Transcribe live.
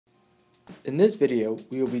In this video,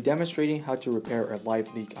 we will be demonstrating how to repair a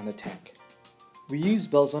live leak on the tank. We use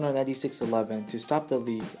Belzona 9611 to stop the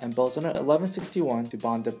leak and Belzona 1161 to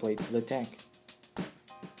bond the plate to the tank.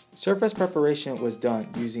 Surface preparation was done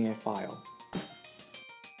using a file.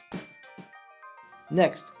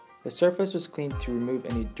 Next, the surface was cleaned to remove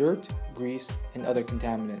any dirt, grease, and other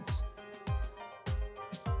contaminants.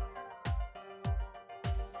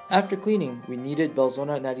 After cleaning, we kneaded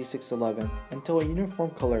Belzona 9611 until a uniform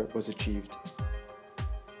color was achieved.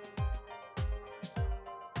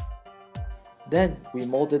 Then, we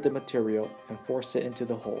molded the material and forced it into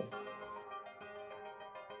the hole.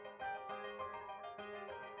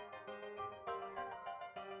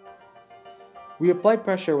 We applied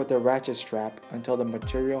pressure with a ratchet strap until the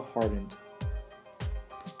material hardened.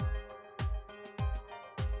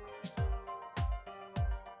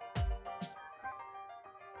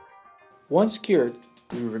 Once cured,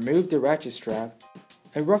 we removed the ratchet strap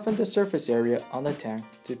and roughened the surface area on the tank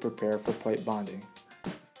to prepare for plate bonding.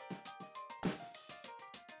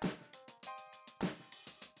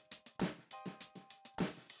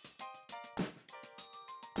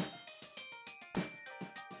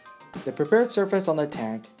 The prepared surface on the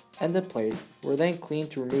tank and the plate were then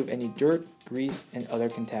cleaned to remove any dirt, grease, and other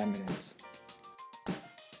contaminants.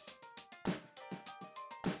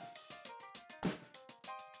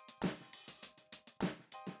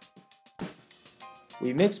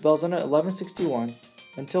 We mixed Belzona 1161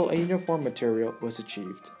 until a uniform material was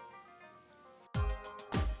achieved.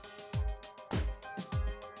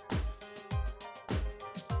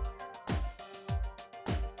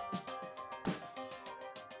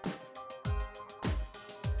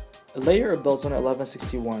 A layer of Belzona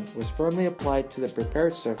 1161 was firmly applied to the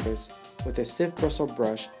prepared surface with a stiff bristle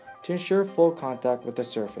brush to ensure full contact with the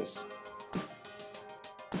surface.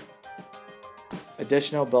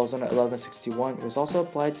 Additional Belzona 1161 was also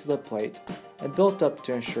applied to the plate and built up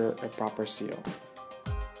to ensure a proper seal.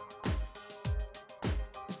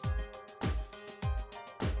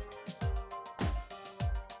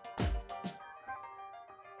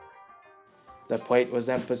 The plate was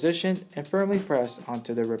then positioned and firmly pressed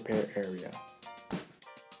onto the repair area.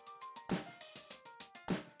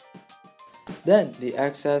 Then the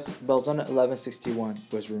excess Belzona 1161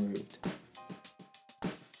 was removed.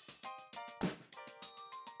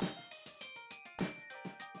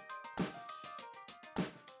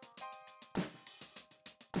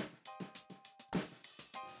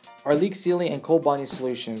 Our leak sealing and cold bonding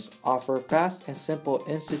solutions offer fast and simple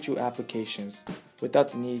in situ applications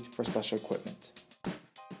without the need for special equipment.